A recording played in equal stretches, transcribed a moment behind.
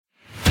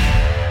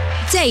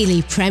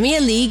daily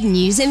Premier League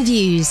news and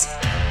views.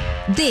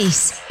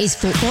 This is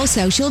Football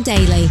Social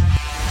Daily.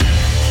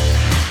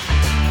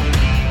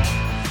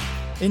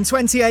 In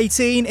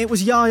 2018, it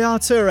was Yaya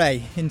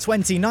Toure. In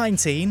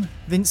 2019,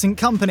 Vincent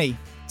Kompany.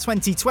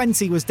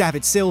 2020 was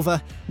David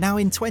Silva. Now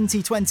in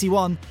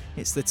 2021,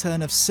 it's the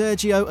turn of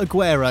Sergio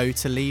Aguero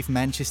to leave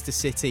Manchester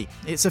City.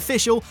 It's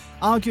official.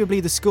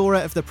 Arguably the scorer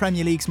of the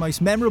Premier League's most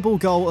memorable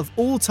goal of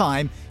all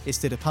time is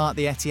to depart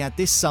the Etihad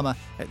this summer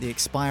at the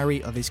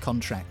expiry of his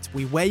contract.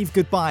 We wave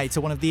goodbye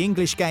to one of the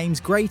English game's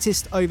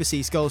greatest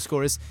overseas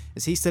goalscorers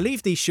as he's to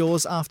leave these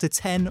shores after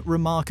 10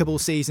 remarkable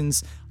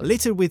seasons,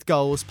 littered with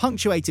goals,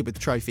 punctuated with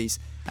trophies,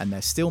 and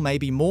there still may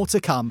be more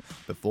to come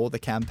before the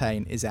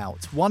campaign is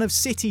out. One of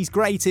City's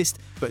greatest,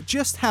 but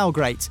just how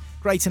great?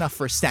 Great enough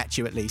for a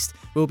statue at least.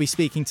 We'll be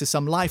speaking to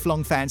some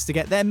lifelong fans to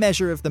get their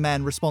measure of the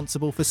man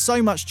responsible for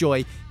so much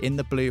joy in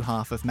the blue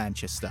half of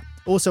Manchester.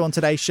 Also on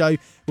today's show,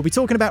 we'll be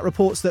talking about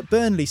reports that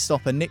Burnley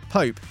stopper Nick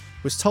Pope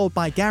was told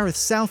by Gareth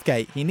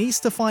Southgate he needs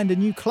to find a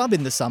new club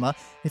in the summer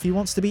if he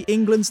wants to be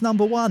England's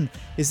number one.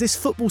 Is this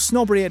football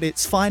snobbery at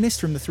its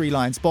finest from the Three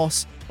Lions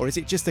boss, or is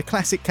it just a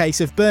classic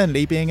case of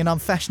Burnley being an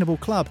unfashionable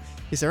club?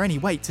 Is there any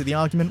weight to the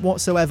argument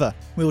whatsoever?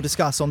 We'll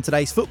discuss on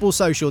today's Football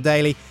Social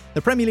Daily,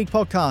 the Premier League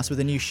podcast with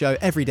a new show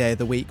every day of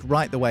the week,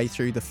 right the way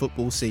through the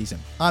football season.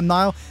 I'm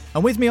Niall,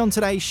 and with me on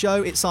today's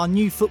show, it's our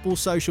new Football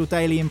Social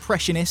Daily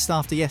impressionist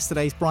after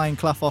yesterday's Brian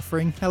Clough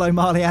offering. Hello,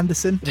 Marley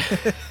Anderson.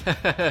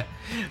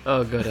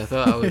 Oh god, I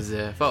thought I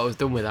was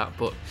done with that,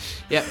 but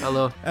yeah,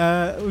 hello.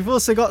 We've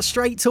also got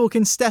straight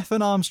talking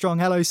Stefan Armstrong.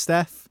 Hello,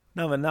 Steph.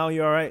 No, but now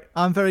you're all right.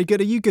 I'm very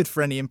good. Are you good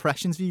for any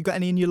impressions? Have you got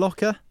any in your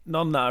locker?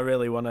 None that I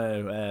really want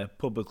to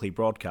publicly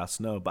broadcast,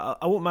 no. But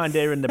I wouldn't mind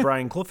hearing the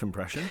Brian Clough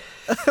impression.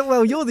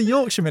 Well, you're the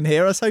Yorkshireman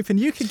here. I was hoping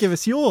you could give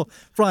us your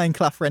Brian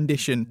Clough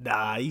rendition.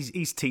 Nah, he's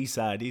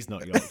Teesside. He's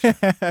not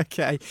Yorkshire.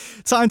 Okay,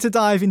 time to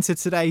dive into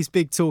today's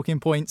big talking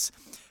points.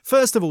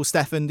 First of all,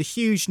 Stefan, the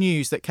huge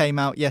news that came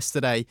out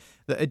yesterday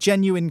that a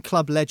genuine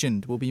club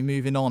legend will be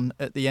moving on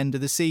at the end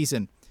of the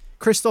season.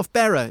 Christophe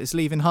Berra is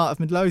leaving Heart of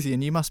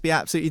Midlothian. You must be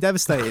absolutely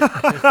devastated.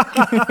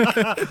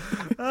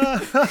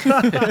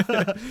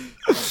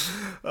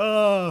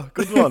 Oh,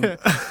 good one.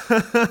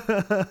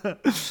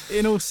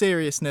 In all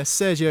seriousness,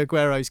 Sergio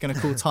Aguero is going to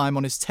call time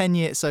on his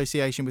 10-year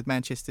association with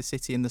Manchester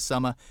City in the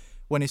summer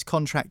when his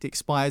contract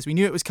expires. We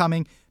knew it was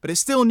coming, but it's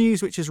still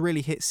news which has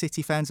really hit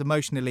City fans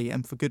emotionally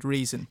and for good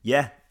reason.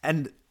 Yeah,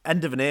 end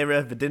of an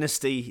era. The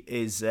dynasty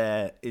is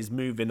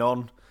moving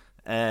on.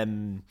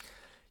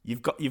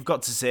 You've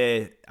got to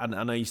say, and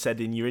I know you said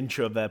in your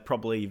intro there,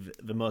 probably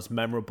the most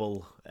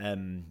memorable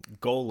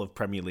goal of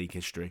Premier League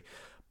history,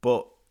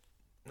 but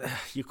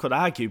you could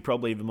argue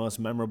probably the most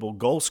memorable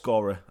goal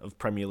scorer of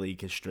Premier League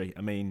history.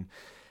 I mean,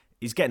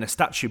 he's getting a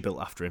statue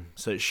built after him,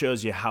 so it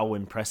shows you how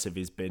impressive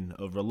he's been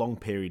over a long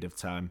period of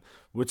time.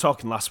 We were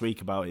talking last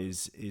week about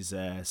his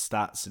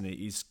stats, and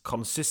he's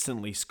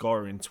consistently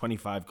scoring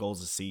 25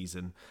 goals a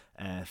season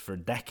for a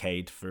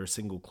decade for a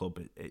single club.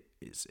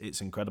 It's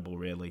incredible,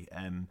 really.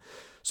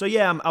 So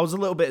yeah, I was a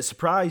little bit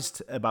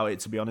surprised about it,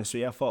 to be honest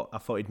with you. I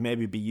thought he'd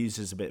maybe be used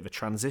as a bit of a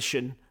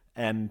transition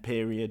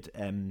period,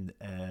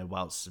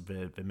 whilst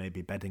they're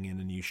maybe bedding in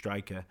a new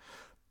striker.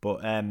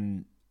 But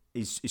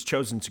he's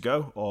chosen to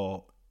go,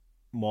 or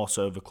more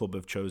so the club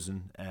have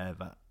chosen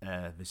that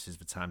this is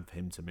the time for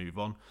him to move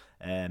on.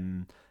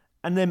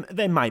 And then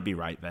they might be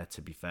right there,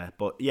 to be fair.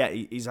 But yeah,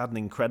 he's had an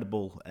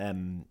incredible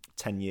 10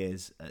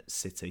 years at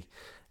City.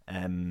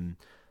 And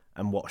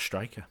what a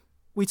striker.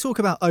 We talk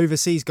about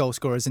overseas goal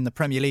scorers in the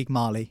Premier League,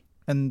 Marley,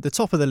 and the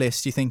top of the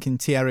list you think in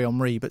Thierry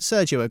Henry, but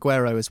Sergio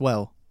Aguero as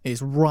well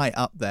is right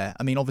up there.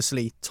 I mean,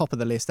 obviously, top of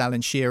the list,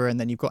 Alan Shearer,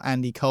 and then you've got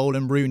Andy Cole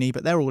and Rooney,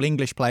 but they're all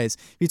English players.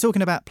 If you're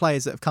talking about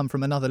players that have come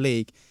from another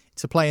league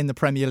to play in the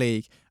Premier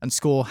League and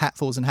score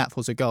hatfuls and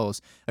hatfuls of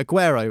goals,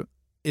 Aguero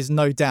is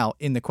no doubt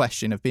in the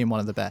question of being one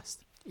of the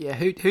best. Yeah,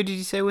 who did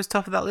you say was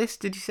top of that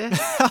list, did you say?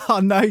 Oh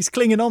no, he's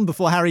clinging on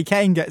before Harry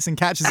Kane gets and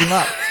catches him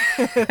up.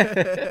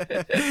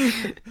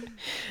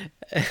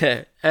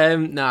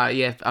 No,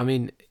 yeah, I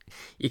mean,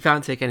 you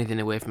can't take anything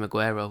away from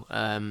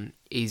Aguero.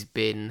 He's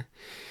been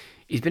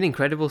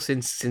incredible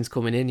since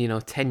coming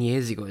in. 10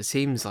 years ago. It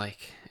seems like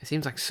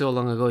so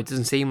long ago. It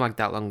doesn't seem like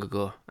that long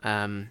ago.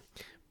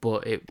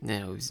 But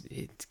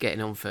it's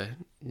getting on for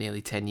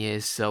nearly 10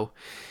 years. So,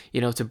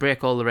 to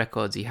break all the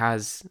records he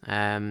has,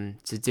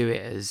 to do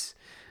it as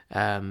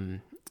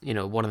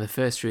one of the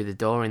first through the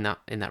door in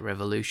that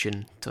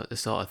revolution, the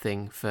sort of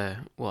thing, for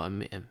what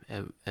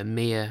a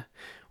mere,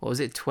 what was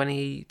it,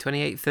 28,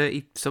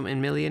 30 something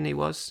million he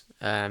was.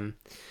 And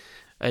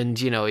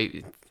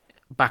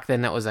back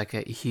then that was like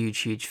a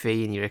huge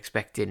fee, and you're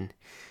expecting,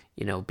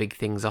 big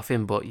things off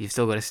him, but you've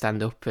still got to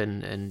stand up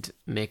and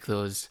make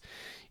those,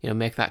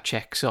 make that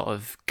check sort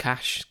of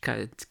cash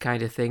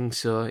kind of thing.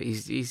 So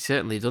he's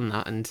certainly done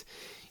that, and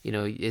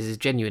there's a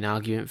genuine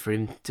argument for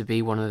him to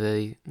be one of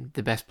the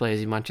best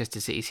players in Manchester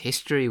City's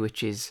history,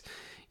 which is,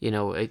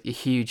 a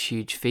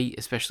huge feat,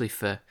 especially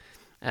for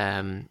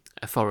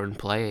a foreign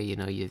player.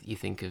 You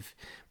think of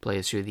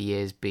players through the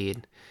years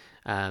being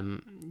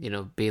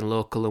being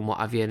local and what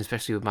have you, and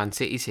especially with Man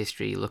City's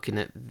history, looking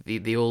at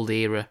the old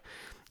era,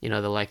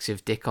 the likes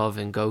of Dikov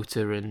and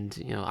Gota and,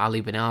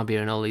 Ali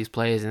Benarbia and all these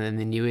players, and then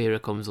the new era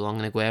comes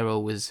along, and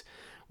Aguero was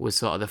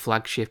sort of the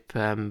flagship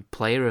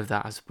player of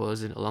that, I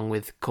suppose, and along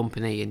with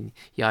Kompany and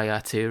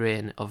Yaya Toure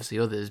and obviously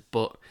others,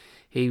 but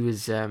he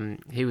was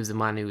the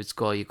man who would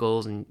score your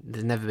goals, and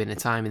there's never been a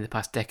time in the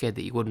past decade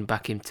that you wouldn't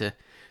back him to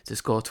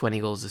score 20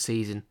 goals a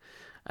season.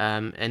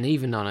 And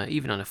even on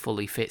a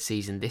fully fit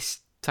season, this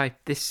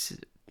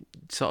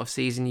sort of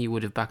season, you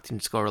would have backed him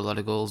to score a lot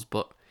of goals,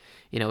 but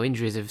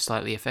injuries have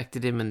slightly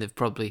affected him, and they've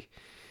probably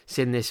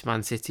seen this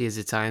Man City as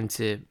a time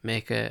to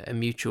make a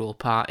mutual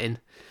part in,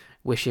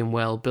 wish him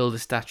well, build a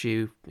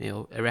statue,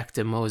 erect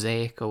a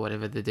mosaic or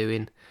whatever they're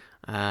doing,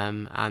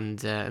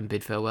 and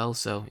bid farewell.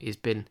 So he's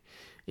been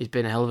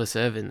a hell of a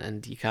servant,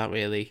 and you can't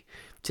really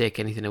take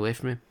anything away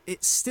from him.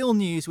 It's still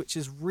news which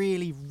has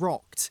really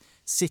rocked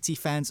City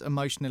fans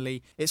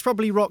emotionally. It's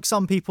probably rocked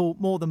some people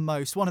more than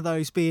most. One of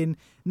those being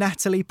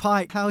Natalie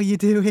Pike. How are you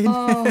doing?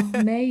 Oh,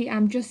 mate,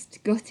 I'm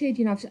just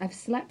gutted. I've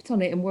slept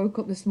on it and woke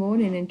up this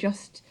morning and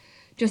just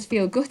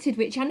feel gutted,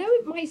 which I know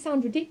it might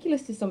sound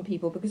ridiculous to some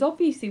people because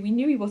obviously we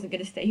knew he wasn't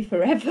going to stay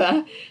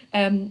forever,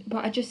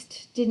 but I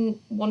just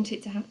didn't want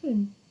it to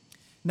happen.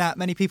 Nat,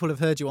 many people have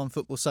heard you on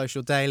Football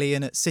Social Daily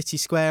and at City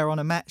Square on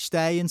a match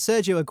day, and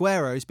Sergio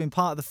Aguero has been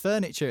part of the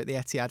furniture at the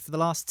Etihad for the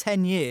last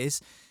 10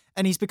 years,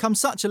 and he's become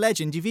such a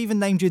legend, you've even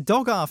named your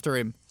dog after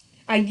him.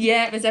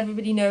 Yeah, as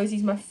everybody knows,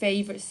 he's my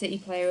favourite City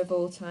player of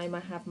all time. I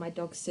have my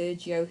dog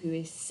Sergio, who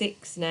is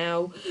 6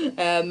 now,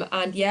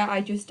 and yeah,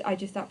 I just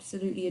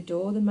absolutely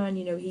adore the man.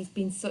 He's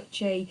been such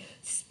a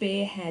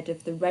spearhead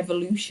of the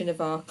revolution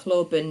of our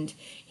club, and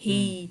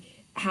he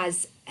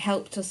has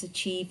helped us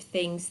achieve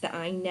things that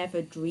I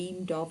never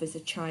dreamed of as a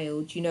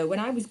child. When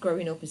I was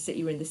growing up as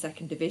City were in the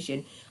second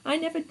division, I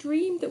never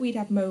dreamed that we'd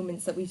have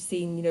moments that we've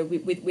seen,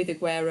 with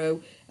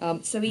Aguero.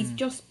 So he's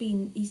just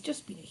been a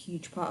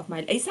huge part of my.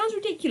 It sounds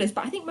ridiculous,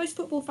 but I think most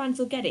football fans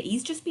will get it.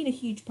 He's just been a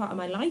huge part of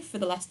my life for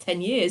the last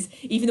 10 years,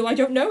 even though I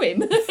don't know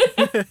him.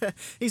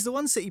 He's the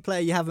one City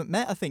player you haven't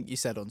met, I think you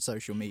said on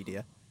social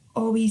media.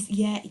 Oh,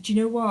 yeah. Do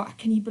you know what?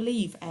 Can you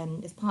believe?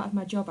 As part of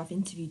my job, I've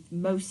interviewed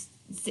most.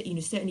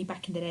 Certainly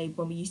back in the day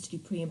when we used to do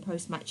pre and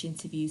post match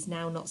interviews,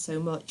 now not so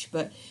much,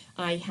 but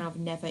I have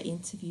never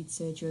interviewed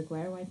Sergio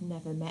Aguero. I've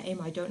never met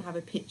him. I don't have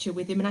a picture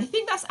with him, and I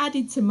think that's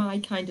added to my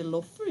kind of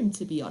love for him,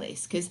 to be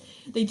honest, because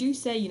they do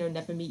say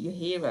never meet your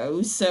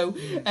heroes. So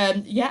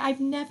yeah,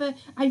 I've never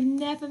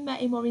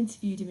met him or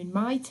interviewed him in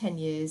my 10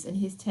 years and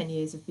his 10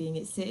 years of being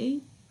at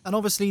City. And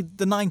obviously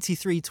the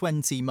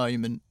 93-20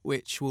 moment,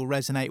 which will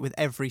resonate with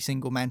every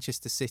single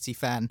Manchester City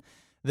fan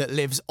that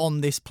lives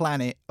on this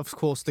planet. Of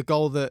course, the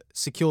goal that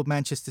secured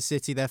Manchester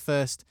City their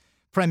first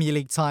Premier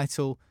League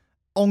title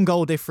on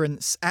goal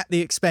difference at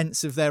the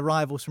expense of their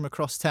rivals from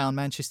across town,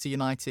 Manchester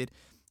United.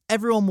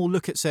 Everyone will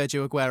look at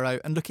Sergio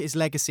Aguero and look at his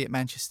legacy at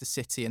Manchester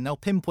City, and they'll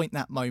pinpoint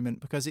that moment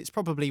because it's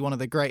probably one of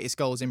the greatest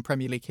goals in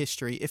Premier League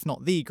history, if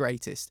not the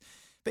greatest.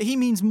 But he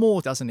means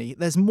more, doesn't he?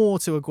 There's more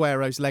to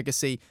Aguero's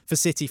legacy for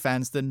City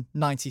fans than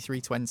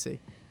 93-20.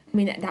 I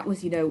mean, that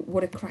was,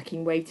 what a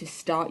cracking way to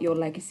start your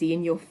legacy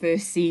in your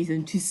first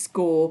season, to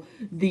score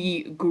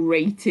the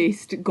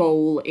greatest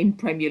goal in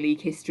Premier League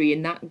history.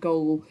 And that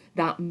goal,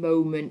 that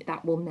moment,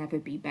 that will never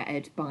be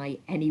bettered by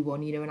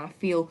anyone, and I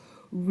feel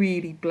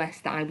really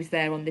blessed that I was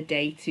there on the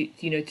day to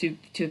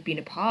have been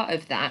a part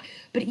of that.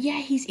 But yeah,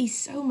 he's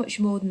so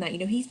much more than that.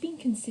 He's been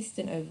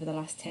consistent over the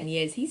last 10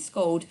 years. He's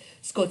scored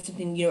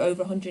something,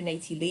 over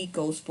 180 league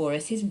goals for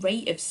us. His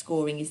rate of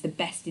scoring is the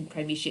best in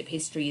Premiership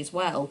history as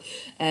well,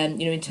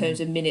 in terms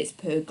of minutes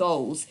per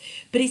goals.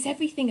 But it's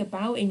everything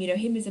about him,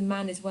 him as a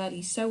man as well.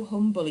 He's so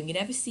humble, and you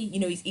never see,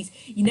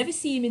 you never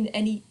see him in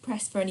any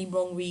press for any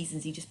wrong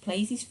reasons. He just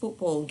plays his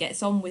football and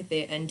gets on with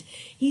it, and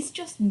he's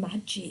just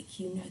magic.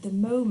 The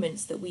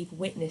moments that we've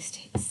witnessed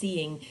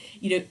seeing,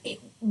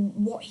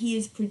 what he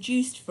has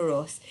produced for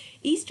us,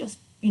 he's just,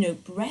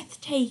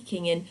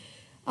 breathtaking. And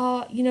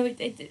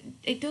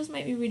it does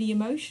make me really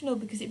emotional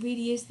because it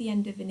really is the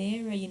end of an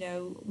era.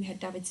 We had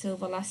David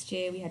Silva last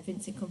year, we had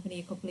Vincent Kompany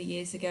a couple of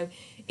years ago.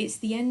 It's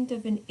the end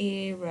of an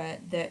era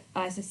that,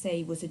 as I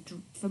say, was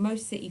for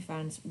most City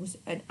fans was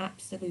an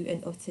absolute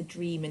and utter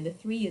dream, and the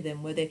three of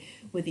them were the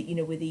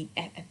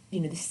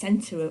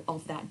centre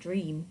of that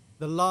dream.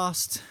 The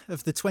last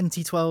of the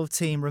 2012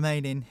 team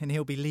remaining, and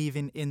he'll be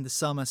leaving in the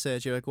summer,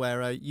 Sergio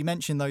Aguero. You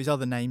mentioned those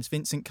other names,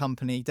 Vincent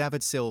Kompany,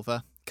 David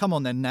Silva. Come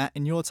on then, Nat,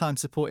 in your time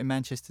supporting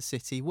Manchester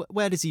City,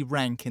 where does he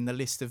rank in the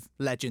list of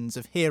legends,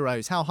 of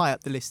heroes? How high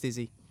up the list is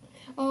he?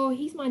 Oh,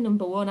 he's my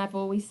number one. I've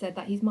always said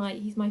that. He's my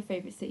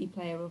favourite City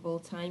player of all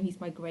time. He's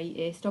my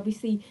greatest.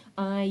 Obviously,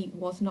 I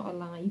was not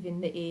alive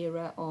in the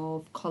era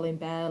of Colin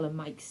Bell and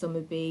Mike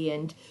Summerbee,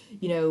 and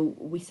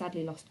we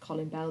sadly lost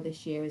Colin Bell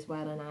this year as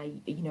well. And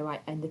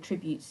and the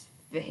tributes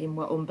for him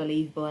were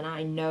unbelievable, and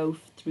I know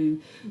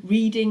through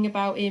reading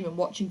about him and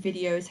watching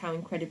videos how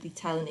incredibly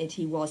talented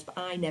he was, but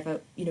I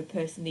never,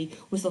 personally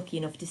was lucky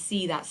enough to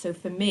see that. So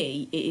for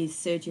me, it is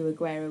Sergio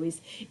Aguero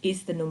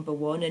is the number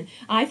one, and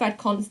I've had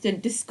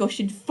constant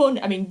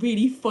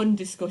really fun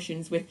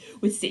discussions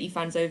with City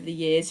fans over the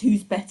years,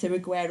 who's better,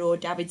 Aguero or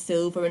David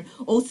Silva, and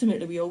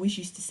ultimately we always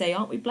used to say,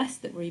 aren't we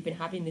blessed that we're even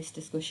having this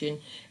discussion?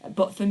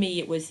 But for me,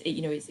 it was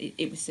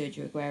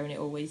Sergio Aguero, and it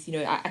always,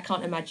 I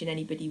can't imagine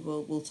anybody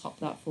will top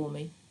that for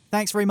me.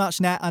 Thanks very much,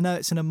 Nat. I know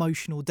it's an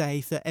emotional day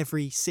for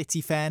every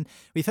City fan.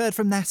 We've heard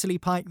from Natalie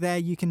Pike there.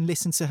 You can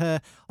listen to her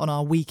on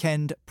our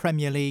weekend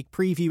Premier League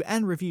preview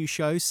and review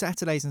shows,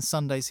 Saturdays and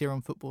Sundays here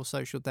on Football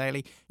Social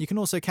Daily. You can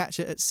also catch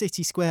it at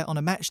City Square on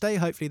a match day.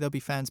 Hopefully there'll be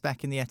fans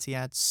back in the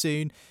Etihad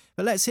soon.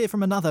 But let's hear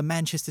from another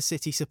Manchester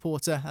City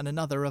supporter and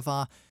another of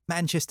our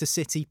Manchester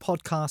City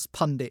podcast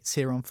pundits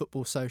here on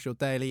Football Social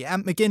Daily.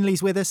 Ant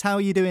McGinley's with us. How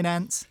are you doing,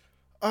 Ant?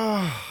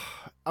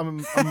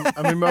 I'm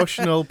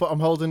emotional, but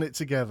I'm holding it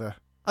together.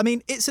 I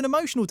mean, it's an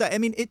emotional day. I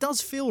mean, it does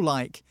feel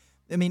like,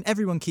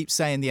 everyone keeps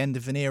saying the end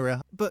of an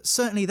era, but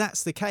certainly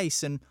that's the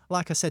case. And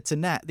like I said to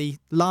Nat, the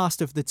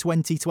last of the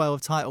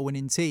 2012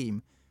 title-winning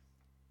team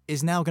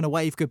is now going to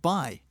wave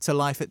goodbye to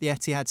life at the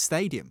Etihad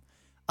Stadium.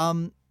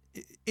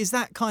 Is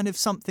that kind of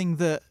something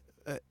that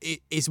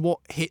is what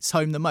hits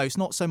home the most?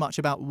 Not so much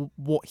about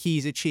what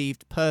he's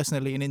achieved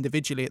personally and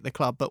individually at the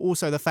club, but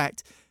also the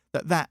fact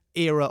that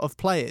era of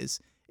players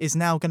is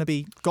now going to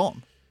be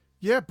gone.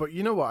 Yeah, but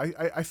you know what?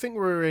 I think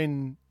we're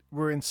in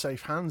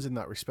safe hands in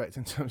that respect.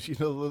 In terms,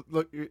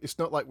 look, it's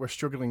not like we're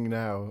struggling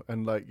now,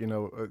 and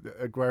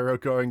Aguero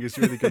going is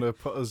really going to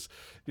put us,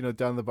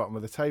 down the bottom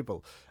of the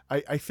table.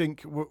 I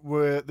think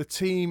the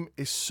team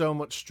is so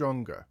much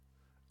stronger.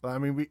 I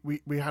mean,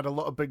 we had a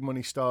lot of big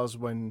money stars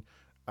when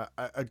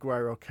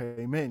Aguero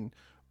came in,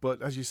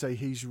 but as you say,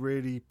 he's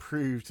really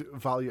proved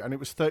value, and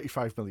it was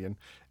 35 million.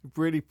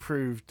 Really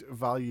proved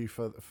value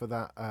for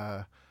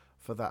that.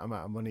 For that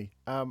amount of money.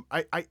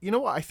 You know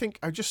what? I think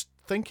I'm just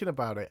thinking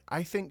about it.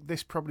 I think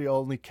this probably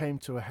only came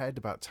to a head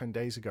about 10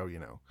 days ago,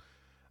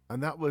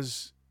 and that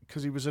was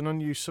because he was an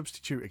unused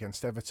substitute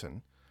against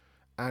Everton.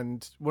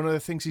 And one of the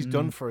things he's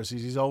done for us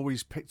is he's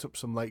always picked up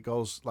some late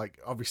goals,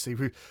 like obviously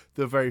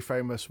the very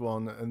famous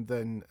one, and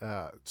then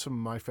some of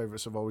my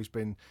favourites have always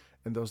been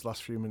in those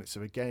last few minutes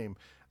of a game.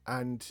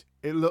 And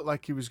it looked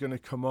like he was going to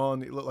come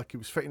on. It looked like he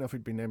was fit enough.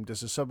 He'd been named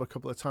as a sub a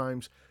couple of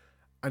times.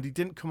 And he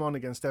didn't come on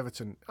against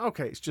Everton.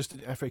 Okay, it's just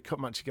an FA Cup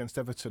match against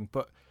Everton,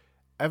 but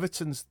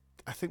Everton's,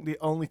 I think, the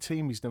only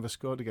team he's never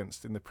scored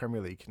against in the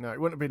Premier League. Now,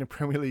 it wouldn't have been a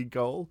Premier League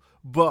goal,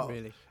 but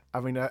really? I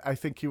mean, I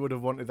think he would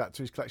have wanted that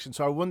to his collection.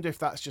 So I wonder if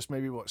that's just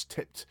maybe what's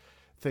tipped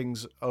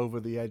things over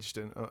the edge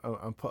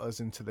and put us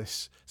into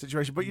this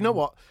situation. But you know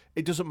what?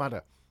 It doesn't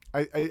matter.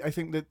 I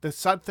think that the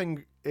sad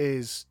thing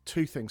is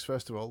two things.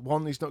 First of all,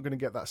 one, he's not going to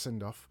get that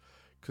send-off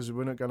because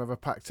we're not going to have a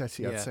packed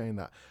Etihad saying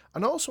that.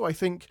 And also, I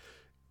think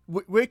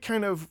we're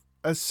kind of,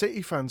 as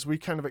City fans, we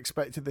kind of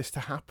expected this to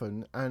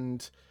happen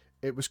and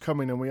it was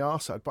coming and we are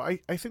sad. But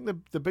I think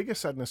the bigger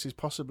sadness is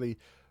possibly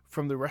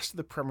from the rest of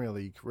the Premier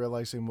League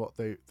realising what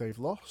they've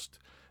lost.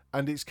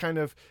 And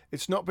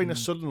it's not been a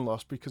sudden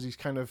loss because he's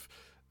kind of,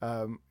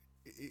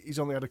 he's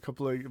only had a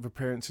couple of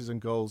appearances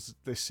and goals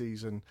this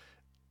season.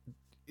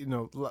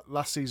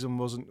 Last season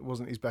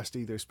wasn't his best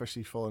either,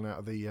 especially falling out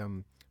of the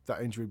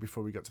that injury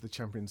before we got to the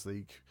Champions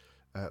League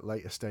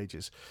later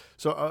stages.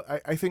 So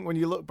I think when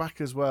you look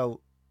back as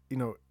well,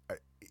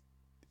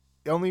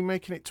 only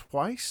making it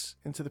twice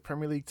into the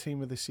Premier League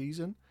team of the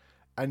season,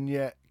 and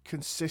yet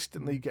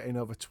consistently getting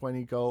over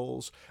 20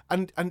 goals.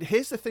 And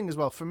here's the thing as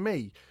well, for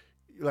me,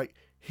 like,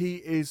 he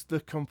is the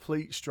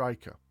complete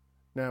striker.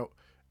 Now,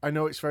 I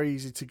know it's very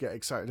easy to get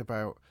excited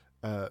about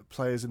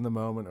players in the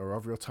moment or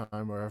of your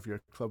time or of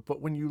your club, but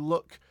when you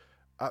look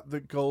at the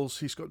goals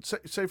he's got,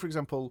 say for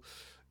example,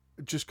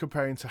 just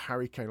comparing to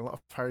Harry Kane, a lot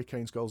of Harry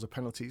Kane's goals are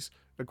penalties.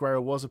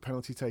 Aguero was a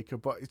penalty taker,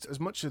 but it's as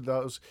much of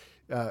those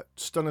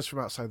stunners from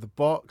outside the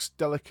box,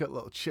 delicate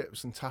little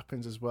chips and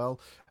tap-ins as well,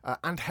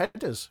 and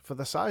headers for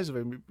the size of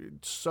him.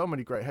 So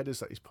many great headers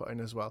that he's put in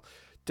as well.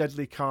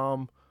 Deadly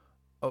calm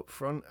up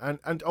front.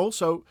 And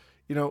also,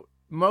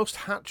 most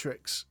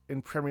hat-tricks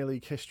in Premier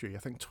League history. I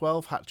think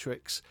 12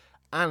 hat-tricks,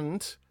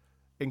 and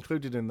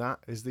included in that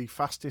is the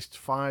fastest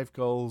 5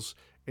 goals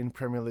in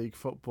Premier League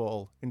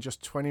football in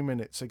just 20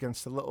 minutes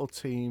against a little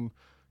team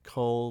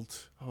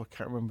called, I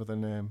can't remember the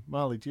name.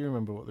 Marley, do you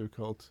remember what they were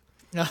called?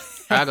 I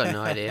got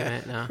no idea,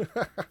 mate. No.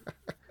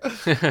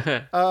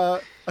 I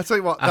tell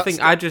you what. I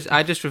think I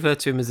just refer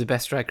to him as the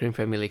best striker in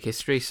Premier League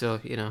history. So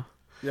Yeah,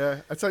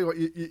 I tell you what.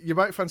 You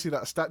might fancy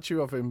that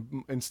statue of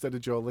him instead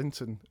of Joe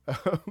Linton.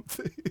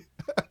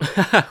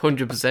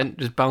 100%.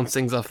 Just bounce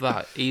things off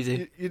that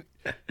easy.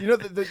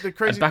 The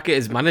crazy. I'd back it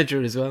as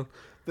manager as well.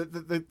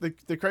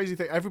 The crazy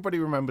thing, everybody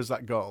remembers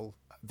that goal,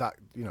 that,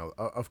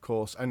 of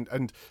course, and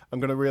I'm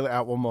going to reel it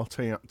out one more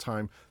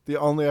time. The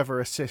only ever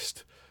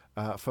assist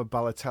for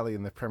Balotelli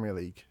in the Premier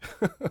League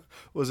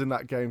was in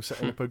that game,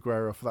 setting up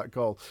Aguero for that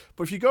goal.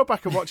 But if you go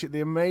back and watch it,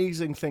 the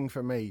amazing thing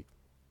for me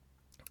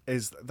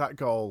is that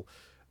goal.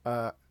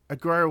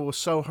 Aguero was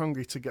so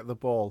hungry to get the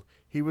ball,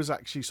 he was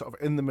actually sort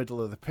of in the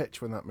middle of the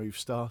pitch when that move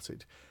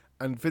started,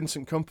 and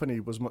Vincent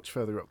Kompany was much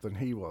further up than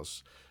he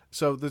was.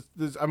 So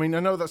I mean,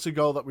 I know that's a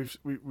goal that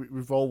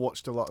we've all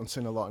watched a lot and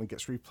seen a lot and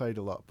gets replayed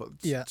a lot, but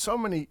so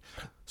many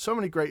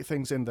great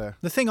things in there.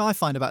 The thing I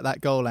find about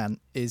that goal,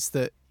 Ant, is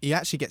that he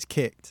actually gets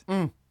kicked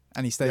and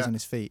he stays on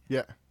his feet.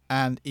 Yeah.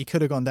 And he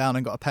could have gone down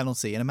and got a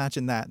penalty. And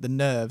imagine that, the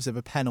nerves of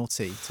a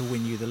penalty to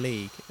win you the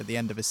league at the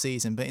end of a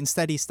season. But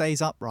instead he stays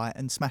upright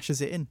and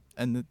smashes it in.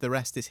 And the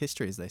rest is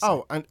history, as they say.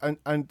 Oh,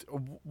 and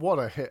what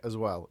a hit as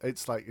well.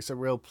 It's a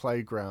real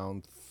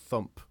playground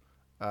thump.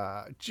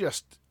 There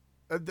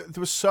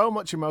was so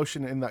much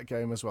emotion in that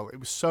game as well. It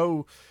was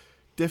so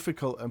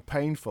difficult and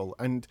painful.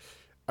 And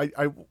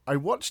I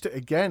watched it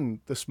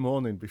again this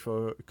morning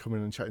before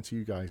coming and chatting to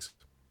you guys.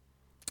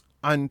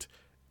 And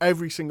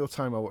every single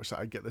time I watch that,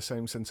 I get the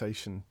same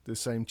sensation, the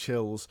same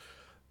chills,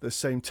 the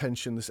same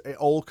tension. It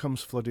all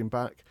comes flooding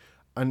back.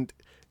 And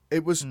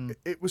it was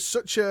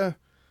the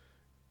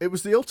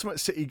ultimate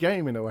City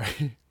game in a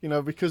way,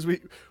 because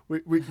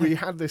we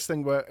had this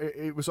thing where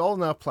it was all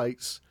in our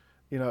plates.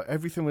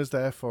 Everything was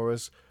there for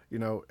us.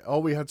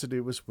 All we had to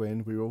do was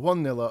win. We were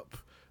 1-0 up.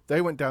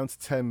 They went down to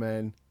 10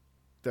 men.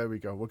 There we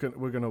go.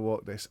 We're gonna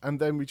walk this. And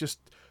then we just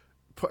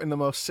put in the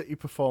most City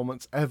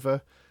performance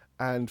ever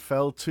and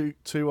fell 2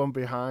 on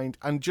behind.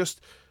 And just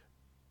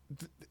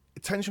the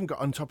tension got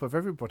on top of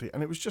everybody.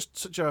 And it was just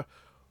such a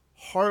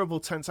horrible,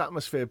 tense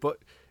atmosphere. But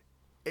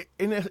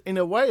in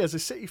a way, as a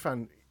City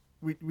fan,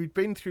 we'd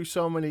been through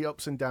so many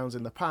ups and downs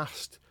in the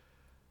past.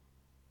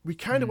 We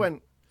kind of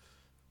went,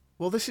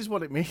 well, this is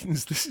what it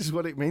means. This is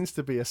what it means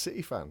to be a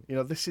City fan.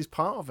 This is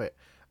part of it.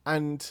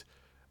 And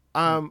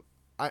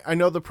I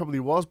know there probably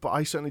was, but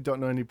I certainly don't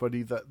know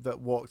anybody that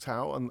walked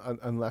out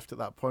and left at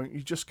that point.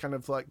 You just kind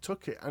of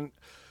took it. And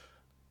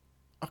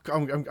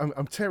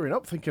I'm tearing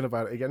up thinking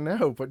about it again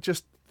now. But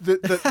just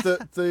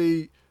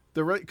the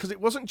because it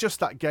wasn't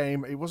just that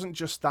game. It wasn't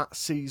just that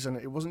season.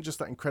 It wasn't just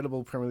that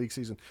incredible Premier League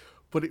season.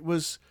 But it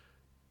was,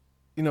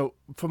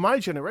 for my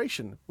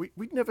generation,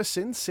 we'd never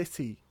seen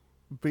City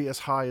be as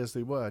high as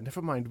they were.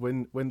 Never mind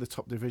win the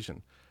top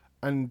division,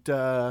 and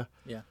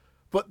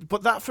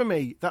But that for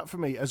me,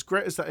 as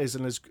great as that is,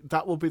 and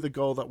that will be the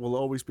goal that will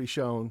always be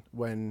shown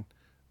when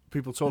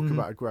people talk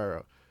about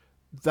Aguero.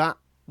 That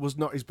was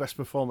not his best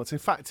performance. In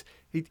fact,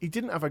 he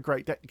didn't have a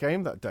great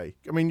game that day.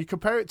 I mean, you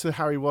compare it to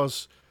how he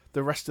was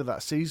the rest of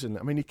that season.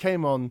 I mean, he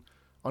came on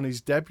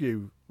his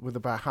debut with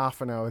about half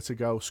an hour to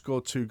go,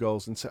 scored 2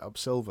 goals and set up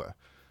Silva.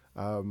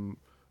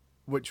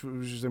 Which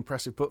was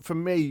impressive. But for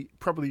me,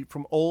 probably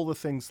from all the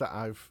games that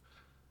I've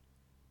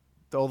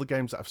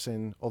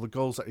seen, all the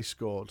goals that he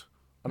scored,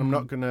 and I'm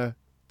not going to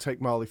take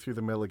Marley through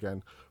the mill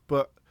again,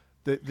 but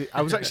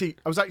I was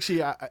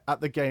actually at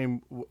the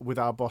game with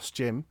our boss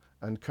Jim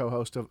and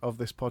co-host of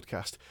this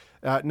podcast,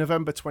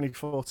 November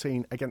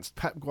 2014 against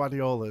Pep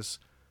Guardiola's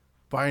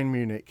Bayern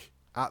Munich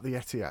at the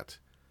Etihad,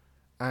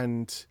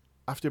 and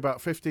after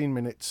about 15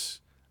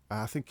 minutes,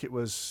 I think it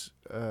was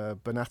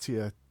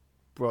Benatia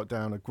brought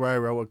down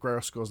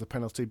Aguero scores the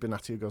penalty,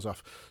 Benatia goes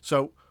off.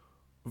 So,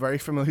 very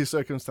familiar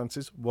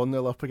circumstances,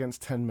 1-0 up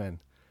against 10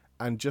 men.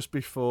 And just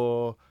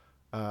before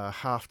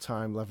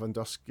half-time,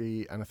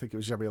 Lewandowski and I think it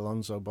was Xabi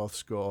Alonso both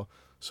score.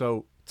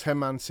 So,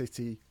 10-man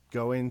City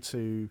go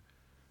into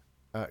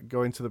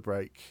the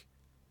break,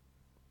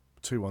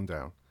 2-1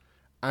 down.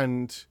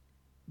 And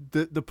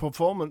the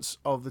performance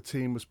of the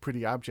team was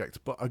pretty abject,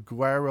 but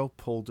Aguero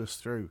pulled us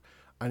through.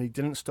 And he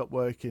didn't stop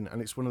working, and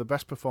it's one of the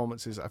best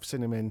performances I've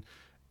seen him in.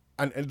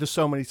 And there's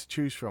so many to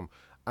choose from.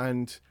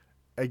 And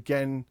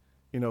again,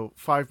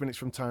 5 minutes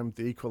from time,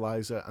 the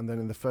equaliser, and then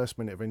in the first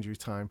minute of injury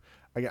time.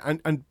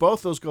 Again, and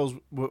both those goals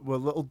were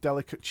little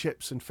delicate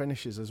chips and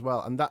finishes as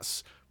well. And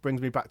that brings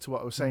me back to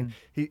what I was saying.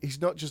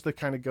 He's not just the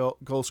kind of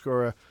goal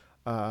scorer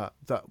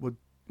that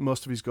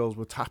most of his goals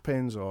were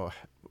tap-ins or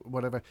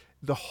whatever.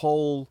 The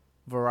whole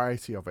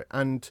variety of it.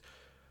 And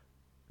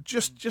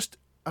just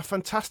a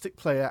fantastic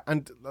player,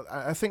 and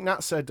I think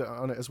Nat said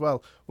on it as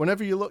well,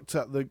 whenever you looked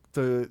at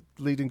the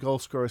leading goal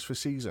scorers for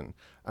season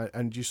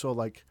and you saw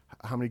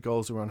how many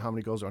goals are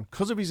on,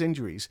 because of his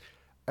injuries,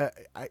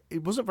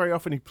 it wasn't very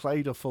often he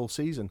played a full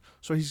season,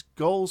 so his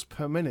goals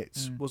per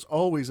minute was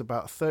always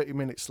about 30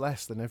 minutes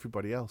less than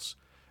everybody else.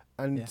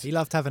 And he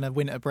loved having a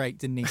winter break,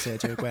 didn't he,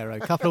 Sergio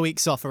Aguero? A couple of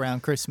weeks off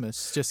around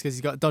Christmas just because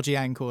he's got a dodgy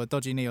ankle or a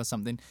dodgy knee or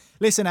something.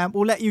 Listen, Ant,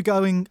 we'll let you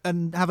go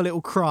and have a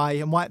little cry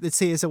and wipe the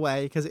tears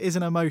away because it is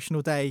an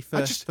emotional day for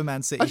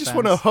Man City fans. I just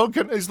want a hug,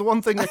 and it's the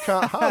one thing I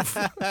can't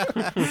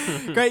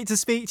have. Great to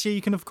speak to you.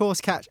 You can, of course,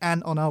 catch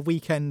Ant on our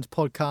weekend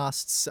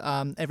podcasts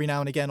every now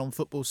and again on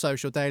Football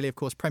Social Daily. Of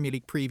course, Premier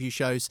League preview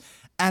shows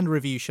and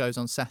review shows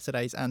on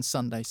Saturdays and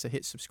Sundays, so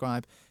hit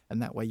subscribe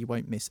and that way you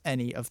won't miss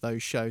any of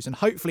those shows. And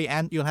hopefully,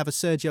 Ant, you'll have a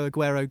Sergio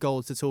Aguero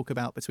goal to talk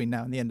about between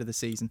now and the end of the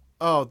season.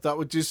 Oh, that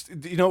would just,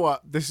 you know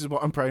what? This is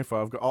what I'm praying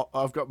for.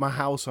 I've got my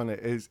house on it.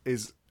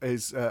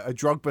 Is a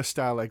Drogba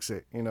style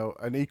exit, an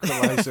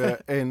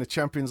equaliser in the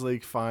Champions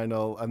League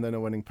final, and then a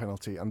winning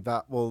penalty, and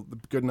that will.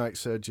 Good night,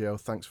 Sergio.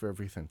 Thanks for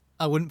everything.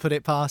 I wouldn't put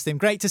it past him.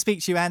 Great to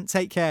speak to you, Ant.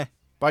 Take care.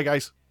 Bye,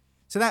 guys.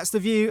 So that's the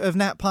view of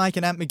Nat Pike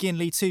and Ant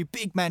McGinley, two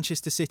big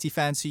Manchester City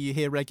fans who you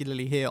hear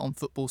regularly here on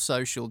Football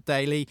Social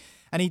Daily.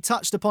 And he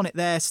touched upon it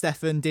there,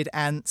 Stefan, did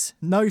Ant.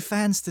 No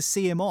fans to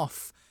see him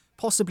off.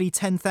 Possibly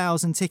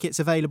 10,000 tickets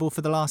available for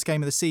the last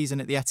game of the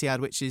season at the Etihad,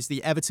 which is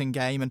the Everton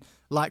game. And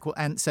like what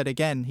Ant said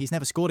again, he's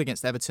never scored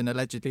against Everton,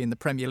 allegedly, in the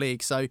Premier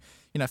League. So,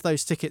 if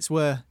those tickets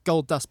were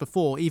gold dust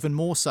before, even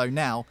more so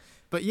now.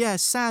 But yeah,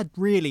 sad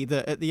really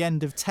that at the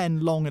end of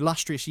 10 long,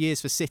 illustrious years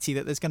for City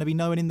that there's going to be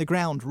no one in the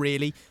ground,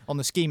 really, on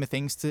the scheme of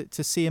things,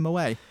 to see him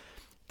away.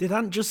 Did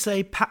Ant just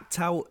say packed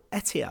out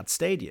Etihad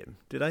Stadium?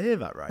 Did I hear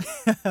that right?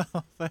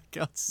 Oh, for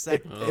God's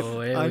sake.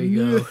 Oh, here we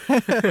go.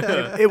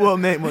 It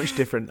won't make much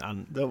difference,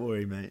 Ant. Don't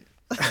worry, mate.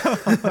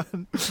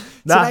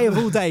 Today of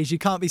all days, you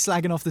can't be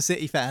slagging off the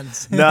City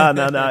fans. No.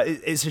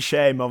 It's a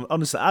shame.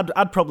 Honestly,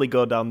 I'd probably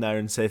go down there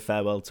and say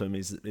farewell to him.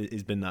 He's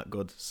been that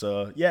good.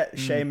 So yeah,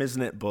 shame,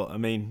 isn't it? But I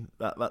mean,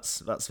 that's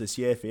this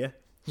year for you.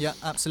 Yeah,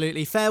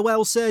 absolutely.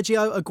 Farewell,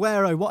 Sergio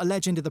Aguero. What a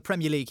legend of the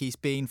Premier League he's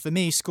been. For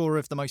me, scorer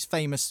of the most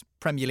famous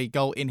Premier League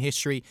goal in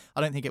history. I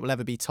don't think it will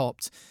ever be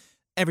topped.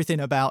 Everything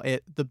about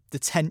it, the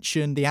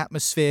tension, the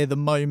atmosphere, the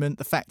moment,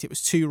 the fact it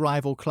was two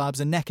rival clubs,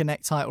 a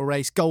neck-and-neck title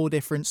race, goal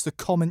difference, the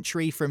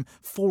commentary from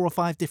 4 or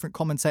 5 different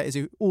commentators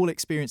who all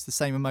experienced the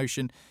same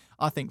emotion.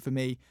 I think for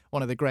me,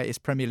 one of the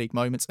greatest Premier League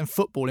moments and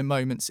footballing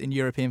moments in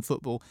European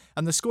football.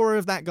 And the scorer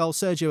of that goal,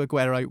 Sergio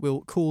Aguero,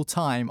 will call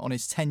time on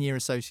his 10-year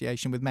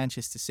association with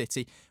Manchester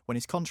City when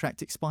his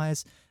contract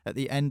expires at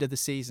the end of the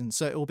season.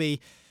 So it will be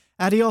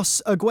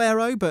adios,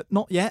 Aguero, but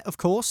not yet, of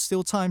course.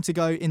 Still time to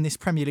go in this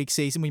Premier League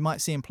season. We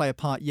might see him play a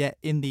part yet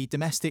in the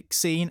domestic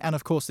scene and,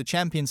 of course, the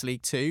Champions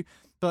League too.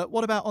 But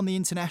what about on the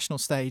international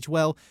stage?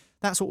 Well,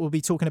 that's what we'll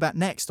be talking about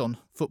next on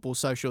Football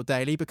Social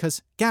Daily,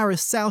 because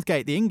Gareth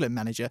Southgate, the England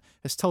manager,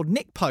 has told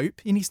Nick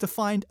Pope he needs to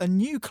find a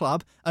new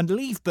club and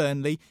leave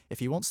Burnley if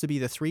he wants to be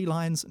the Three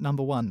Lions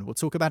 #1. We'll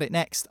talk about it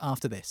next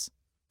after this.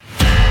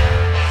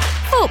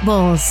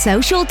 Football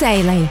Social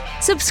Daily.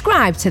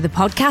 Subscribe to the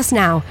podcast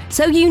now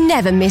so you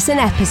never miss an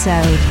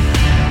episode.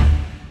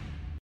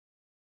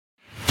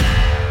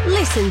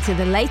 Listen to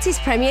the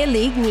latest Premier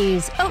League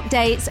news,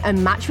 updates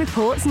and match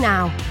reports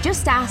now.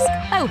 Just ask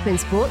Open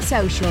Sport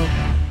Social.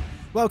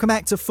 Welcome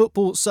back to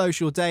Football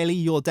Social Daily,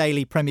 your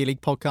daily Premier League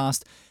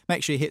podcast.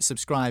 Make sure you hit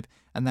subscribe,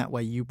 and that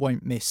way you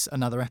won't miss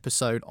another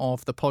episode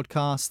of the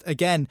podcast.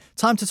 Again,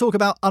 time to talk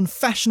about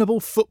unfashionable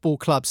football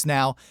clubs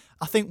now.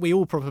 I think we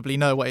all probably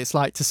know what it's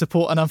like to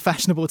support an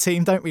unfashionable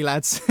team, don't we,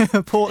 lads?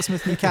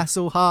 Portsmouth,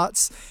 Newcastle,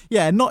 Hearts.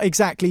 Yeah, not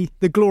exactly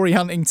the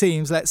glory-hunting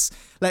teams, let's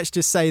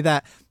just say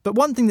that. But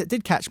one thing that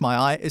did catch my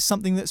eye is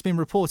something that's been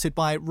reported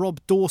by Rob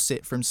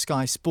Dorsett from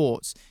Sky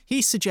Sports.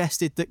 He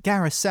suggested that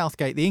Gareth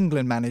Southgate, the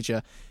England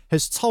manager,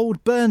 has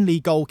told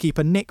Burnley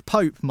goalkeeper Nick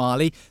Pope,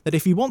 Marley, that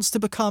if he wants to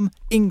become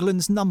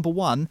England's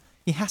 #1,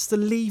 he has to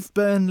leave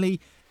Burnley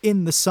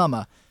in the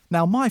summer.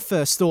 Now, my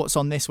first thoughts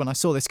on this when I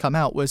saw this come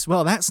out was,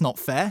 well, that's not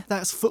fair.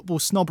 That's football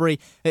snobbery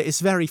at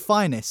its very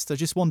finest. I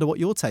just wonder what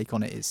your take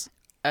on it is.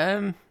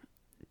 Do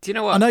you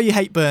know what? I know you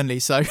hate Burnley,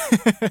 so...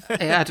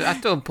 Yeah, I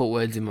don't put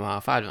words in my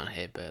mouth. I don't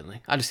hate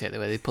Burnley. I just hate the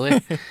way they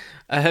play.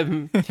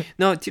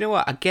 No, do you know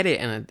what? I get it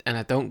and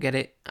I don't get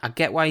it. I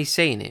get why he's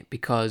saying it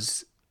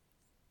because,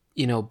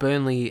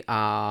 Burnley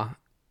are...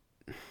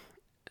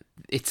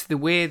 It's the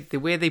way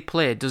they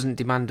play doesn't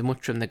demand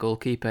much from the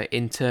goalkeeper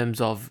in terms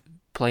of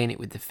playing it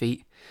with the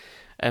feet.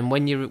 And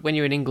when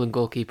you're an England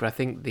goalkeeper, I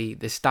think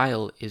the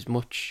style is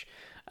much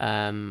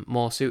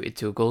more suited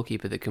to a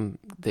goalkeeper that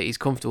is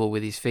comfortable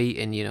with his feet,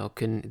 and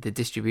the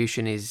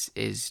distribution is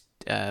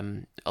a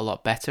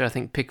lot better. I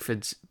think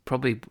Pickford's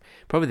probably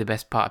the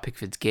best part of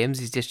Pickford's game is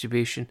his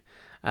distribution,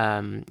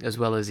 as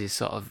well as his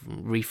sort of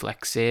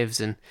reflex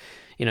saves, and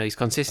he's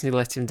consistently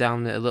let him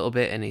down a little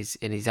bit, and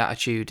his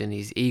attitude and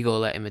his ego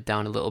let him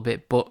down a little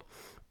bit. But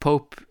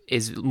Pope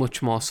is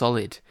much more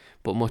solid,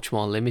 but much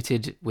more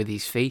limited with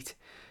his feet.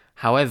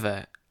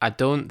 However, I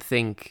don't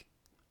think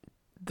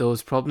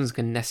those problems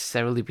can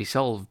necessarily be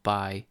solved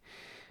by,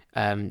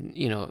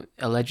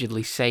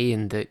 allegedly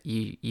saying that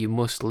you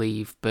must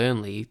leave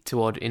Burnley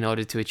in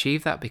order to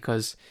achieve that,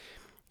 because,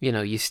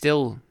 you're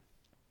still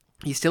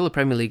a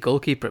Premier League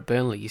goalkeeper at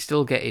Burnley. You're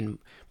still getting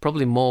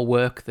probably more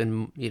work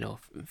than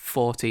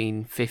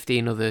 14,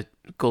 15 other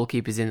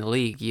goalkeepers in the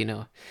league.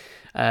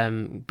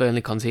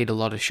 Burnley concede a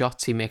lot of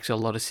shots. He makes a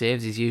lot of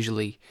saves. He's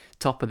usually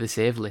top of the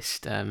save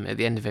list at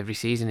the end of every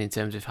season in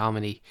terms of how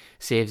many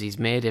saves he's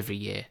made every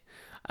year.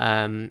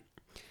 And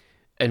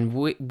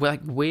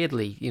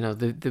weirdly,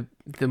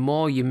 the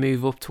more you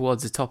move up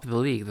towards the top of the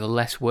league, the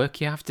less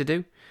work you have to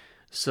do.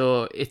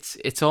 So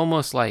it's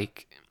almost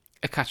like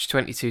a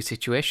catch-22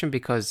 situation,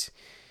 because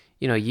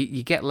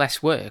you get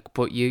less work,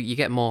 but you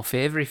get more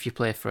favour if you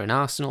play for an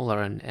Arsenal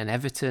or an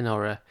Everton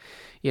or a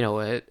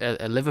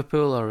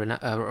Liverpool or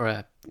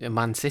a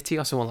Man City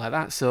or someone like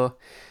that. So,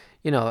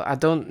 I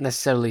don't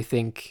necessarily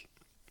think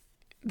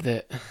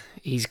that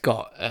he's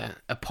got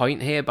a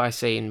point here by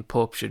saying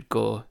Pope should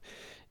go,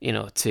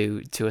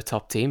 to a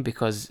top team,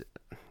 because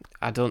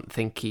I don't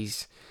think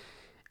he's.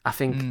 I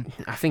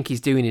think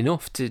he's doing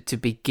enough to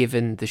be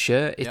given the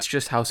shirt. It's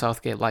just how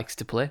Southgate likes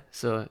to play.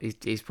 So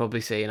he's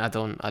probably saying, I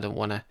don't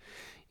want to,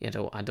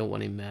 I don't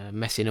want him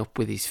messing up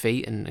with his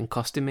feet and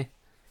costing me.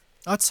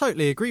 I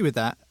totally agree with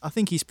that. I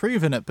think he's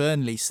proven at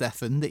Burnley,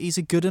 Stefan, that he's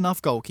a good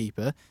enough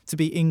goalkeeper to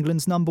be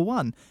England's number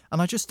one.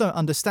 And I just don't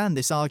understand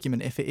this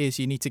argument if it is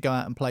you need to go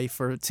out and play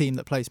for a team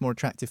that plays more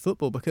attractive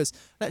football, because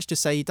let's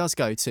just say he does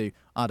go to,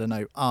 I don't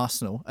know,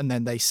 Arsenal, and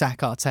then they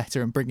sack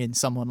Arteta and bring in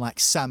someone like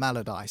Sam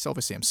Allardyce.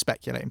 Obviously, I'm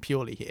speculating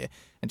purely here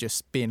and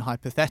just being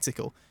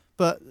hypothetical.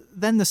 But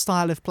then the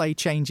style of play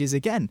changes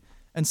again.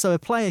 And so a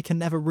player can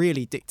never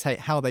really dictate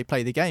how they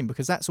play the game,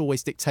 because that's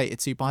always dictated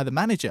to by the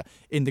manager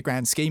in the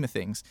grand scheme of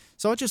things.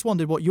 So I just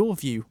wondered what your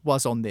view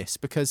was on this,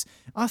 because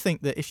I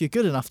think that if you're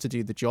good enough to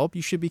do the job,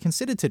 you should be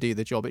considered to do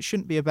the job. It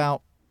shouldn't be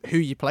about who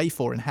you play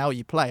for and how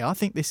you play. I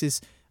think this is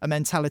a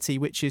mentality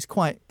which is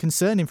quite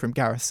concerning from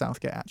Gareth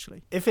Southgate,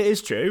 actually. If it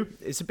is true,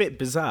 it's a bit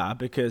bizarre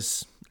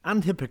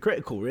and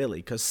hypocritical, really,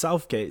 because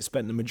Southgate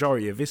spent the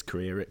majority of his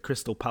career at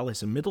Crystal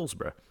Palace and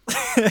Middlesbrough.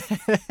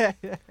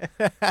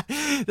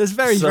 That's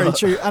very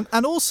true.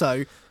 And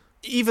also,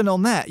 even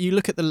on that, you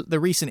look at the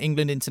recent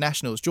England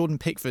internationals. Jordan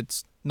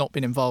Pickford's not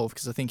been involved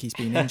because I think he's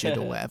been injured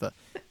or whatever.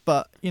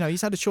 But,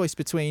 he's had a choice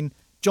between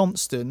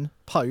Johnston,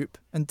 Pope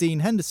and Dean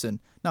Henderson.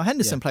 Now,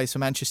 Henderson plays for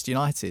Manchester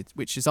United,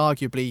 which is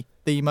arguably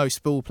the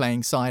most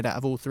ball-playing side out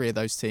of all three of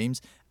those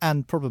teams,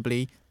 and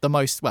probably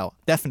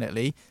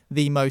definitely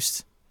the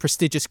most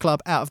prestigious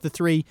club out of the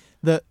three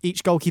that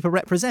each goalkeeper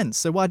represents.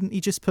 So why didn't he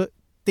just put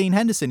Dean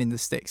Henderson in the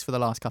sticks for the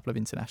last couple of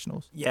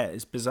internationals? Yeah,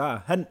 it's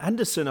bizarre.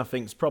 Henderson, I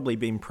think, has probably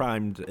been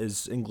primed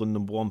as England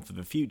number one for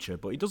the future,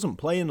 but he doesn't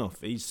play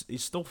enough. He's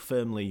still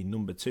firmly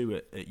number two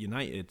at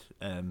United.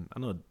 I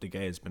know De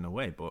Gea's been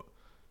away, but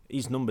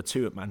he's number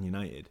two at Man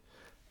United.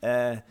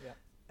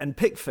 And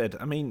Pickford,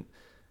 I mean,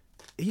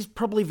 he's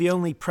probably the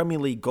only Premier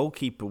League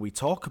goalkeeper we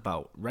talk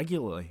about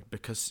regularly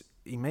because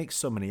he makes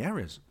so many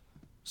errors.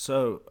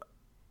 So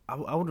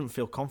I wouldn't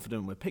feel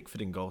confident with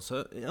Pickford in goal.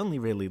 So it only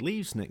really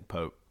leaves Nick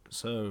Pope.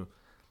 So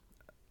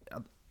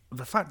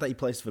the fact that he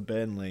plays for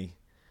Burnley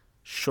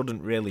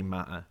shouldn't really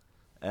matter,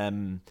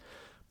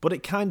 but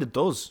it kind of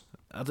does.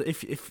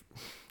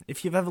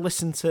 If you've ever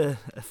listened to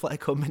a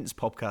Atletico Mints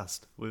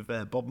podcast with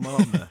Bob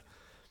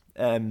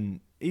Marmer,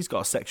 he's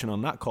got a section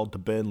on that called The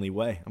Burnley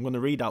Way. I'm going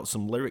to read out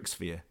some lyrics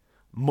for you: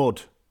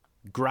 mud,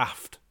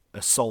 graft,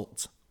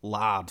 assault,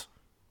 lard,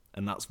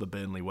 and that's the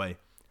Burnley way.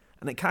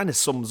 And it kind of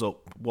sums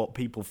up what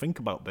people think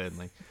about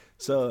Burnley.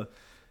 So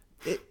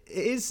it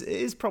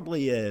is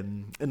probably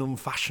an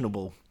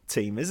unfashionable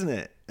team, isn't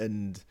it?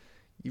 And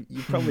you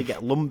probably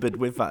get lumbered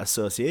with that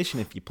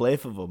association if you play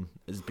for them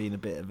as being a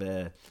bit of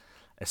a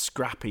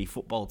scrappy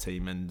football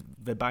team. And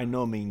they're by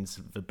no means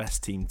the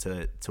best team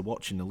to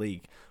watch in the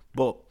league.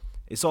 But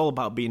it's all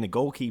about being a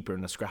goalkeeper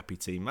and a scrappy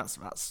team.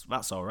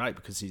 That's all right,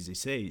 because as you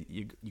say,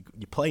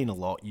 you're playing a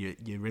lot.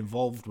 You're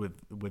involved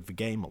with the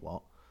game a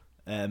lot.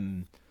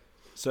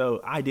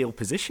 So ideal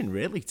position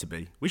really to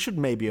be. We should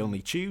maybe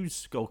only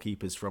choose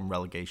goalkeepers from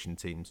relegation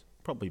teams.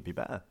 Probably be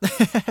better.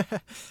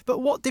 But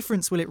what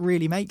difference will it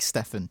really make,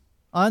 Stefan?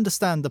 I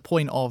understand the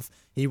point of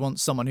he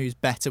wants someone who's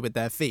better with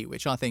their feet,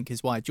 which I think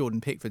is why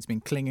Jordan Pickford's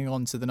been clinging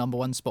on to the number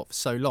one spot for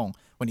so long,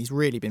 when he's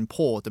really been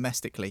poor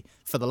domestically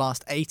for the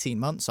last 18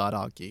 months, I'd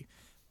argue.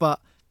 But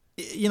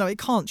it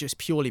can't just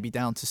purely be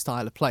down to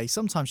style of play.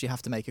 Sometimes you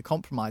have to make a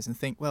compromise and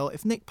think, well,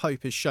 if Nick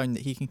Pope has shown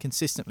that he can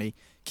consistently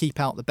keep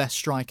out the best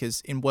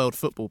strikers in world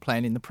football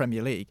playing in the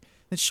Premier League,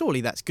 then surely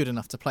that's good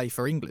enough to play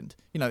for England.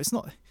 It's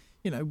not,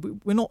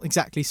 we're not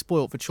exactly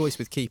spoilt for choice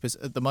with keepers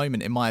at the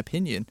moment, in my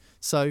opinion.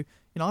 So,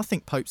 I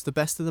think Pope's the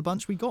best of the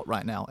bunch we got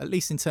right now, at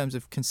least in terms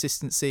of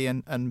consistency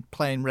and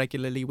playing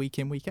regularly week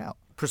in, week out.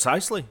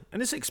 Precisely.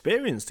 And it's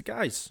experience. The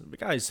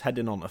guy's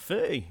heading on to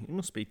 30. He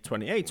must be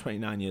 28,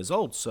 29 years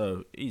old.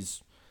 So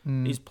he's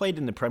played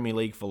in the Premier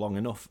League for long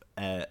enough,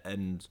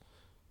 and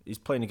he's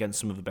playing against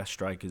some of the best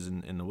strikers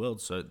in the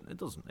world. So it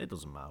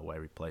doesn't matter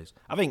where he plays.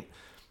 I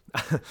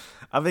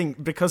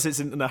think because it's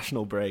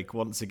international break,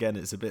 once again,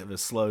 it's a bit of a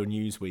slow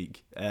news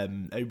week.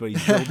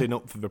 Everybody's building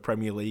up for the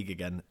Premier League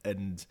again,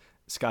 and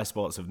Sky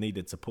Sports have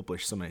needed to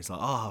publish something. It's like,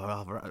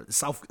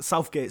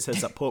 Southgate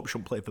says that Pope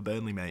shouldn't play for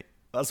Burnley, mate.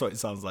 That's what it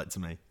sounds like to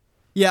me.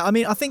 Yeah, I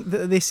mean, I think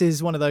that this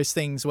is one of those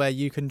things where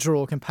you can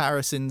draw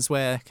comparisons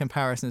where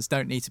comparisons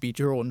don't need to be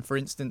drawn. For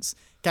instance,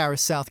 Gareth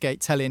Southgate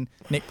telling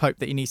Nick Pope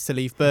that he needs to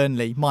leave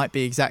Burnley might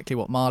be exactly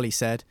what Marley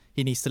said.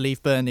 He needs to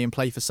leave Burnley and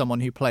play for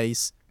someone who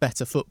plays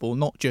better football,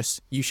 not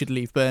just you should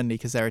leave Burnley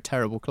because they're a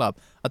terrible club.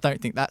 I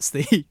don't think that's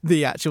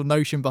the actual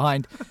notion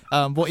behind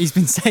what he's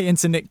been saying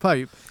to Nick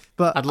Pope.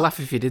 But I'd laugh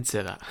if you did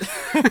say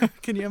that.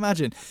 Can you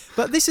imagine?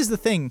 But this is the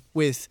thing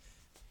with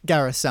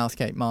Gareth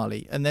Southgate,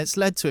 Marley, and that's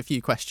led to a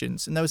few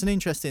questions. And there was an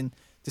interesting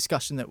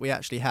discussion that we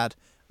actually had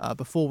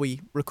before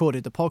we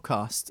recorded the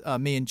podcast,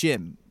 me and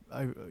Jim,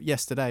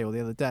 yesterday or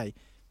the other day.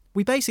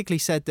 We basically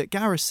said that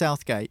Gareth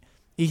Southgate,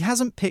 he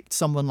hasn't picked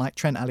someone like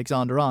Trent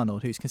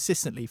Alexander-Arnold, who's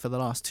consistently for the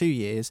last 2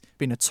 years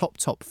been a top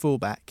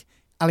fullback.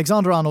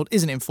 Alexander-Arnold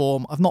isn't in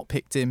form. I've not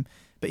picked him,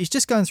 but he's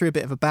just going through a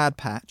bit of a bad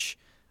patch,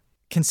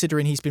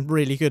 considering he's been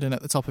really good and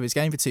at the top of his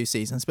game for 2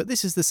 seasons. But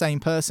this is the same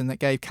person that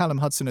gave Callum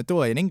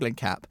Hudson-Odoi an England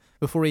cap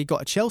before he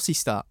got a Chelsea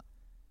start.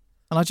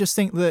 And I just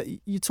think that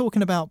you're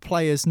talking about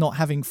players not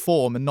having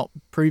form and not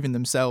proving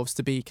themselves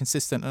to be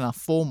consistent enough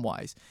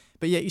form-wise,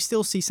 but yet you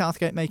still see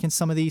Southgate making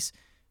some of these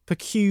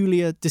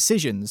peculiar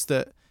decisions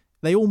that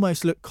they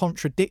almost look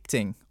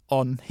contradicting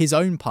on his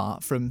own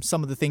part from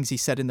some of the things he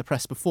said in the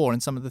press before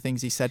and some of the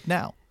things he said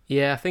now.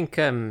 Yeah, I think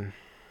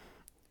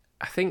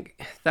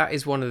that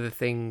is one of the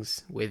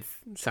things with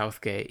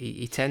Southgate.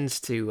 He tends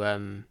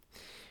to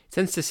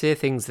say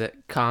things that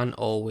can't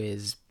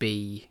always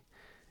be,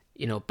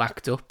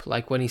 backed up.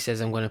 Like when he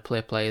says, "I'm going to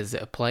play players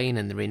that are playing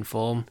and they're in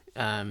form,"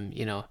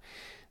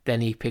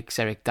 then he picks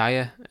Eric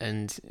Dyer,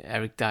 and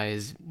Eric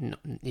Dyer's,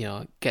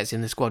 gets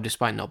in the squad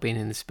despite not being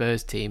in the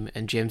Spurs team,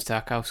 and James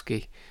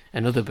Tarkowski,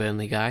 another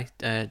Burnley guy,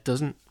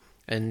 doesn't,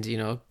 and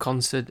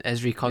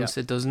Ezri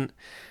Konsa doesn't.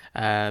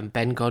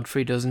 Ben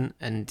Godfrey doesn't,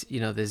 and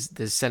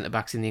there's centre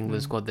backs in the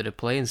England squad that are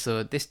playing.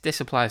 So this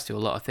applies to a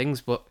lot of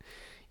things, but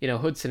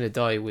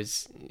Hudson-Odoi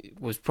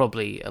was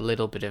probably a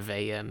little bit of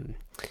a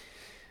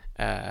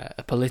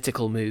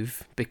political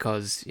move,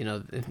 because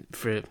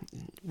for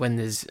when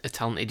there's a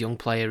talented young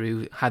player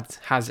who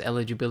has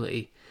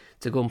eligibility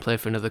to go and play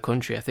for another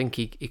country, I think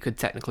he could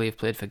technically have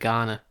played for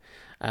Ghana,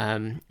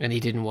 and he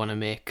didn't want to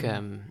make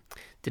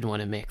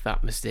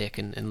that mistake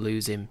and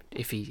lose him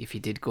if he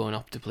did go and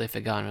opt to play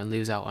for Ghana and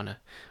lose out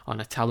on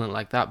a talent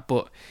like that.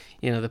 But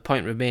the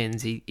point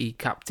remains, he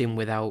capped him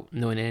without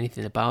knowing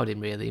anything about him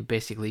really,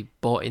 basically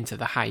bought into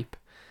the hype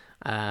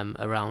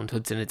around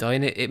Hudson-Odoi,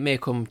 and it may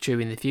come true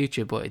in the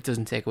future, but it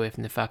doesn't take away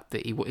from the fact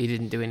that he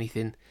didn't do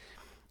anything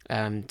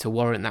to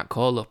warrant that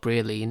call up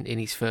really in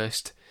his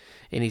first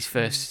when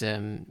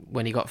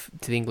he got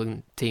to the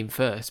England team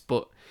first.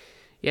 But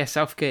yeah,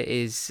 Southgate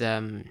is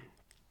a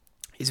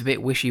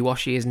bit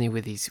wishy-washy, isn't he,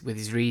 with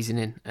his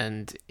reasoning,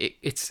 and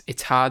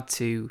it's hard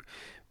to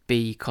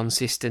be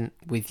consistent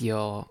with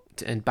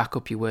and back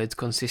up your words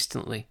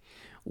consistently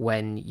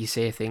when you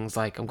say things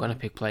like, "I'm going to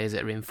pick players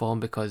that are in form,"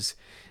 because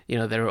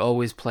there are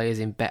always players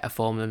in better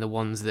form than the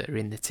ones that are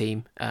in the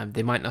team.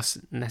 They might not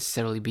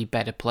necessarily be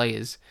better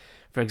players.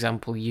 For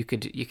example, you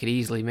could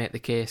easily make the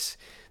case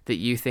that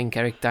you think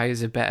Eric Dyer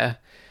is a better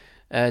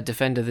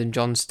defender than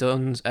John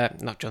Stones.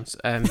 Not John.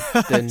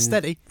 Than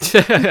Steady.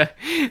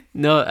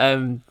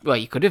 No. Well,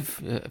 you could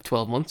have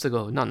 12 months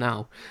ago. Not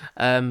now.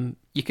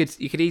 You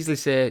could easily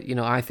say,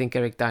 I think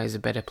Eric Dyer is a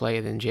better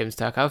player than James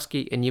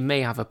Tarkowski, and you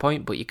may have a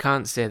point, but you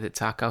can't say that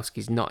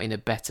Tarkowski's not in a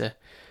better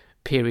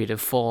period of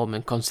form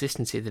and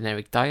consistency than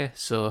Eric Dyer.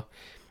 So,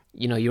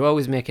 you're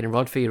always making a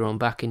rod for your own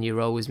back, and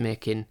you're always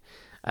making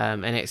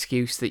an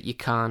excuse that you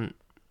can't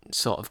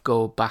sort of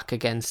go back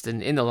against,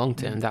 and in the long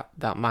term,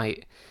 that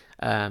might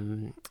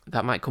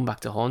come back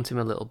to haunt him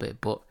a little bit.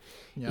 But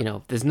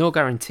there's no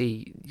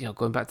guarantee.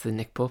 Going back to the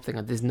Nick Pope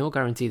thing, there's no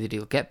guarantee that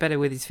he'll get better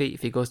with his feet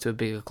if he goes to a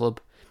bigger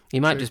club. He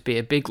might just be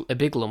a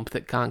big lump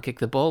that can't kick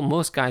the ball.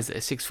 Most guys that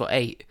are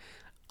 6'8"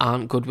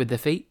 aren't good with their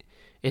feet.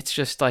 It's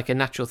just like a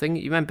natural thing.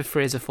 You remember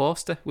Fraser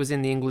Forster was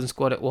in the England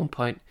squad at one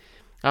point.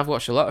 I've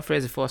watched a lot of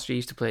Fraser Forster. He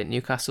used to play at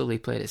Newcastle. He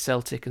played at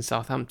Celtic and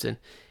Southampton.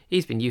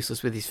 He's been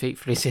useless with his feet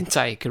for his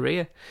entire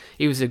career.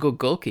 He was a good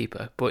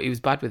goalkeeper, but he was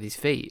bad with his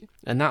feet,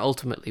 and that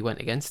ultimately went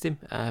against him.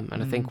 And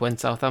I think when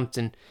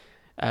Southampton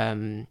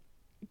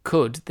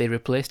they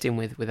replaced him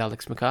with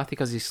Alex McCarthy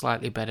because he's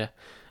slightly better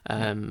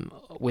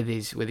with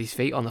his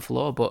feet on the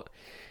floor. But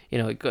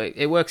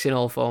it works in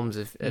all forms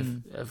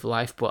of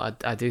life.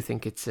 But I do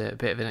think it's a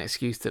bit of an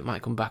excuse that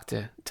might come back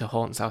to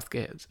haunt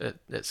Southgate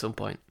at some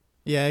point.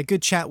 Yeah,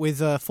 good chat with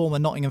former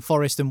Nottingham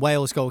Forest and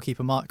Wales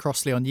goalkeeper Mark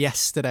Crossley on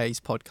yesterday's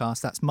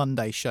podcast. That's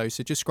Monday's show.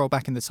 So just scroll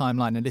back in the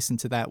timeline and listen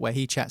to that, where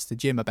he chats to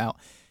Jim about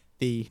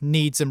the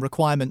needs and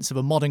requirements of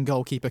a modern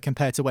goalkeeper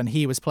compared to when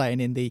he was playing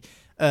in the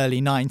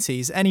early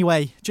 90s.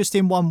 Anyway, just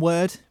in one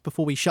word,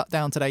 before we shut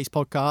down today's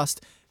podcast,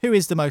 who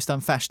is the most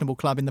unfashionable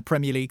club in the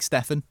Premier League,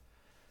 Stefan?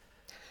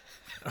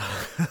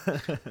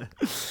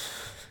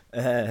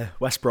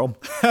 West Brom.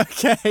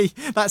 Okay,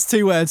 that's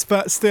 2 words,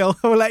 but still,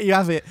 we'll let you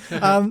have it.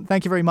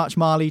 Thank you very much,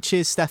 Marley.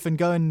 Cheers, Stefan.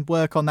 Go and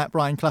work on that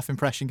Brian Clough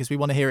impression because we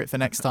want to hear it for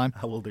next time.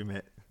 I will do,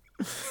 mate.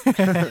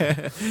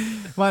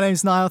 My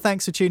name's Niall.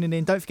 Thanks for tuning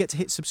in. Don't forget to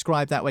hit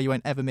subscribe, that way you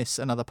won't ever miss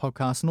another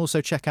podcast, and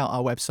also check out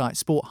our website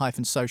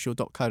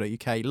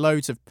sport-social.co.uk.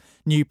 Loads of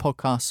new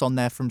podcasts on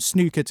there, from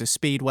snooker to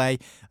speedway,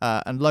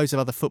 and loads of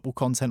other football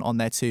content on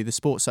there too. The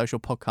Sport Social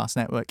Podcast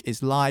Network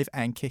is live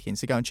and kicking,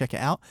 so go and check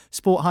it out,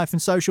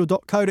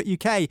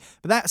 sport-social.co.uk.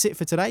 But that's it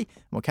for today,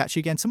 and we'll catch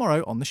you again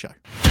tomorrow on the show.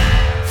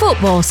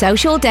 Football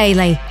Social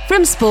Daily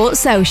from Sport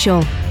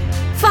Social.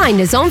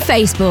 Find us on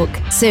Facebook.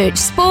 Search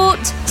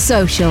Sport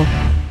Social.